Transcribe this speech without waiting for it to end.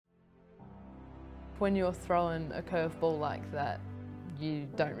When you're throwing a curveball like that, you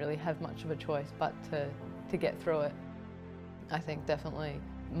don't really have much of a choice but to get through it. I think definitely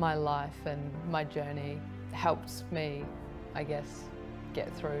my life and my journey helps me, I guess,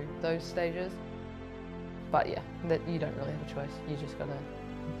 get through those stages. But yeah, that you don't really have a choice. You just got to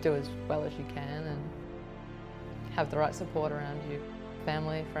do as well as you can and have the right support around you.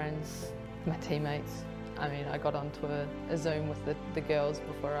 Family, friends, my teammates. I mean, I got onto a Zoom with the girls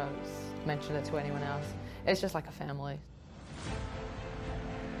before I mentioned it to anyone else. It's just like a family.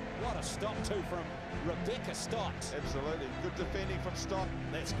 What a stop too from Rebekah Stott. Absolutely, good defending from Stott.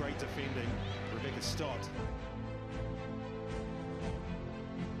 That's great defending, Rebekah Stott.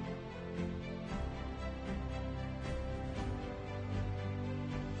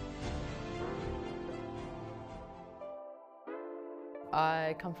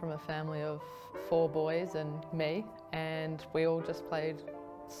 I come from a family of 4 boys and me, and we all just played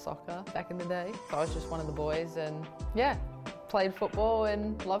soccer back in the day. So I was just one of the boys and yeah, played football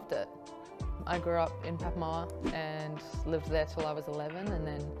and loved it. I grew up in Papamoa and lived there till I was 11, and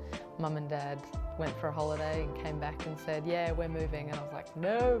then Mum and Dad went for a holiday and came back and said, yeah, we're moving, and I was like,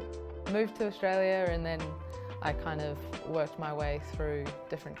 no. Moved to Australia, and then I kind of worked my way through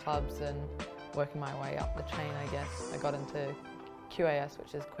different clubs and working my way up the chain, I guess. I got into QAS,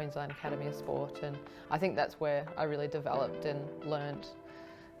 which is Queensland Academy of Sport, and I think that's where I really developed and learnt,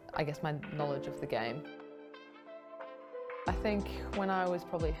 I guess, my knowledge of the game. I think when I was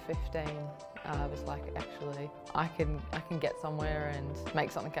probably 15, I was like, actually, I can get somewhere and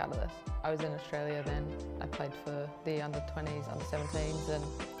make something out of this. I was in Australia then. I played for the under-20s, under-17s, and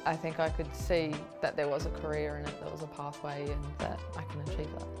I think I could see that there was a career in it, there was a pathway, and that I can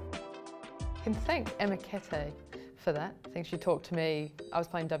achieve that. I can thank Emma Kete for that. I think she talked to me. I was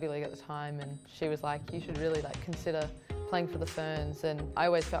playing W League at the time, and she was like, you should really consider playing for the Ferns. And I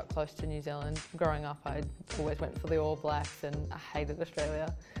always felt close to New Zealand. Growing up, I always went for the All Blacks, and I hated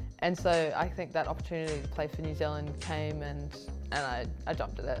Australia. And so I think that opportunity to play for New Zealand came, and I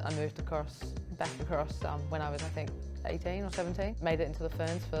jumped at it. I moved back across when I was, I think, 18 or 17. Made it into the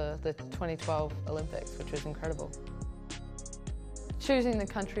Ferns for the 2012 Olympics, which was incredible. Choosing the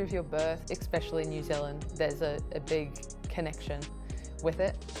country of your birth, especially New Zealand, there's a big connection with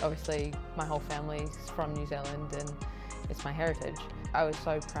it. Obviously, my whole family's from New Zealand and it's my heritage. I was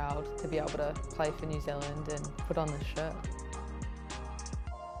so proud to be able to play for New Zealand and put on this shirt.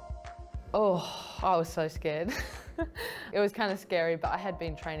 Oh, I was so scared. It was kind of scary, but I had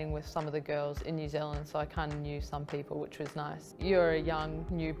been training with some of the girls in New Zealand, so I kind of knew some people, which was nice. You're a young,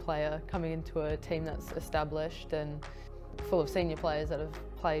 new player coming into a team that's established and full of senior players that have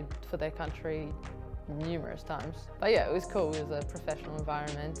played for their country numerous times. But yeah, it was cool. It was a professional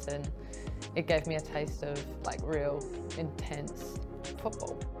environment and it gave me a taste of real intense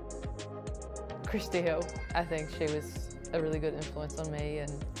football. Christy Hill, I think she was a really good influence on me,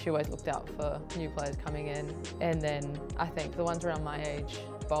 and she always looked out for new players coming in. And then I think the ones around my age,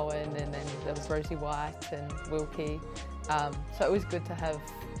 Bowen, and then there was Rosie White and Wilkie. So it was good to have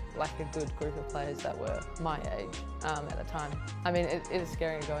a good group of players that were my age at the time. I mean, it is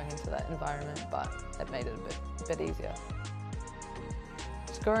scary going into that environment, but it made it a bit easier.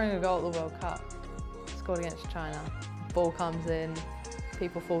 Scoring a goal at the World Cup, scored against China. Ball comes in,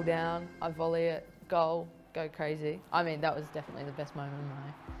 people fall down, I volley it, goal, go crazy. I mean, that was definitely the best moment of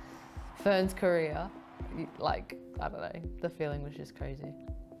my Ferns career. I don't know, the feeling was just crazy.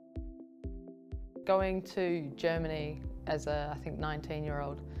 Going to Germany as a, I think,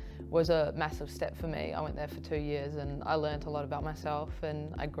 19-year-old was a massive step for me. I went there for 2 years and I learned a lot about myself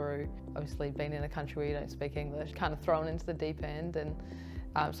and I grew. Obviously, being in a country where you don't speak English, kind of thrown into the deep end, and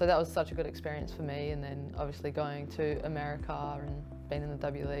so that was such a good experience for me. And then obviously going to America and being in the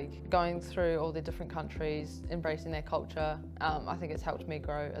W League, going through all the different countries, embracing their culture, I think it's helped me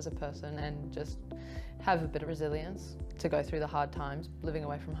grow as a person and just have a bit of resilience to go through the hard times living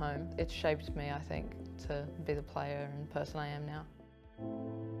away from home. It's shaped me, I think, to be the player and person I am now.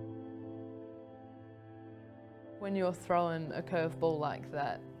 When you're throwing a curveball like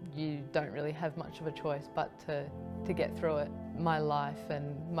that, you don't really have much of a choice but to get through it. My life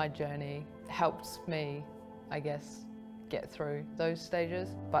and my journey helped me, I guess, get through those stages.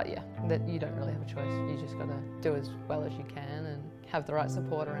 But yeah, that you don't really have a choice. You just got to do as well as you can and have the right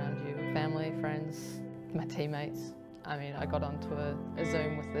support around you. Family, friends, my teammates. I mean, I got onto a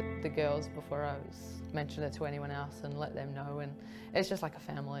Zoom with the girls before I mentioned it to anyone else and let them know, and it's just like a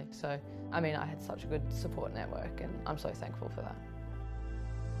family. So, I mean, I had such a good support network and I'm so thankful for that.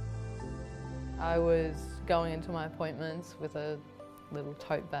 I was going into my appointments with a little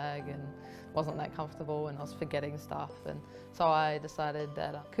tote bag and wasn't that comfortable, and I was forgetting stuff, and so I decided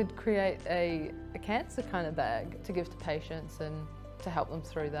that I could create a cancer kind of bag to give to patients and to help them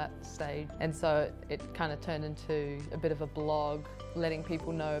through that stage. And so it kind of turned into a bit of a blog, letting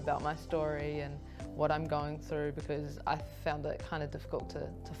people know about my story and what I'm going through, because I found it kind of difficult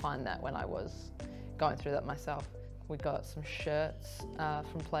to find that when I was going through that myself. We got some shirts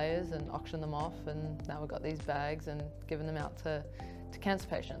from players and auctioned them off, and now we've got these bags and given them out to cancer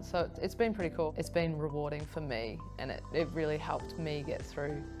patients. So it's been pretty cool. It's been rewarding for me, and it really helped me get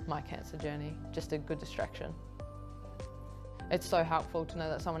through my cancer journey. Just a good distraction. It's so helpful to know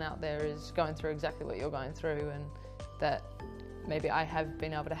that someone out there is going through exactly what you're going through, and that maybe I have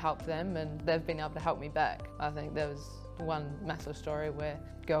been able to help them and they've been able to help me back. I think there was one massive story where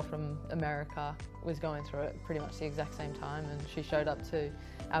a girl from America was going through it pretty much the exact same time, and she showed up to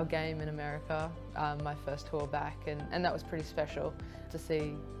our game in America, my first tour back, and that was pretty special to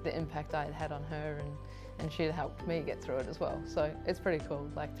see the impact I had had on her, and she had helped me get through it as well. So it's pretty cool,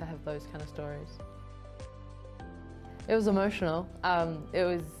 like, to have those kind of stories. It was emotional. It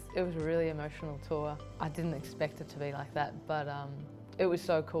was a really emotional tour. I didn't expect it to be like that, but it was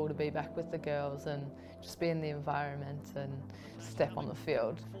so cool to be back with the girls and just be in the environment and step on the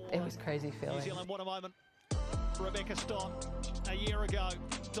field. It was crazy feeling. New Zealand, what a moment. Rebekah Stott, a year ago,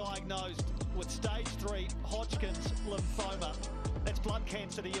 diagnosed with stage 3 Hodgkin's lymphoma. That's blood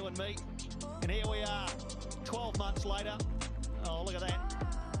cancer to you and me. And here we are, 12 months later. Oh, look at that.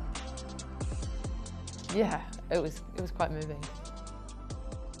 Yeah, it was quite moving.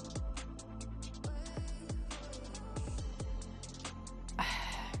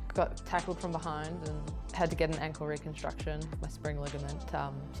 Got tackled from behind and had to get an ankle reconstruction, my spring ligament.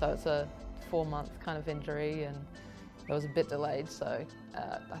 So it's a 4-month kind of injury, and it was a bit delayed. So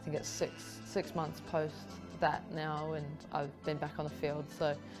I think it's six months post that now, and I've been back on the field.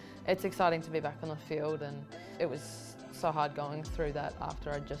 So it's exciting to be back on the field, and it was so hard going through that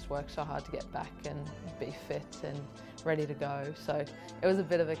after I just worked so hard to get back and be fit and ready to go. So it was a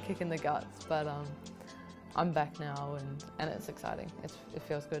bit of a kick in the guts, but I'm back now, and it's exciting. It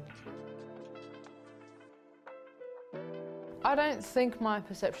feels good. I don't think my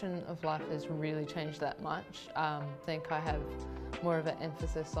perception of life has really changed that much. I think I have more of an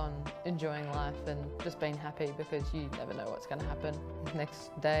emphasis on enjoying life and just being happy, because you never know what's going to happen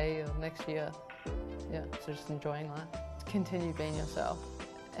next day or next year. Yeah, so just enjoying life. Continue being yourself,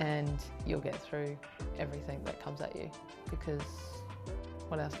 and you'll get through everything that comes at you, because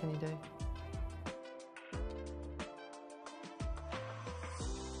what else can you do?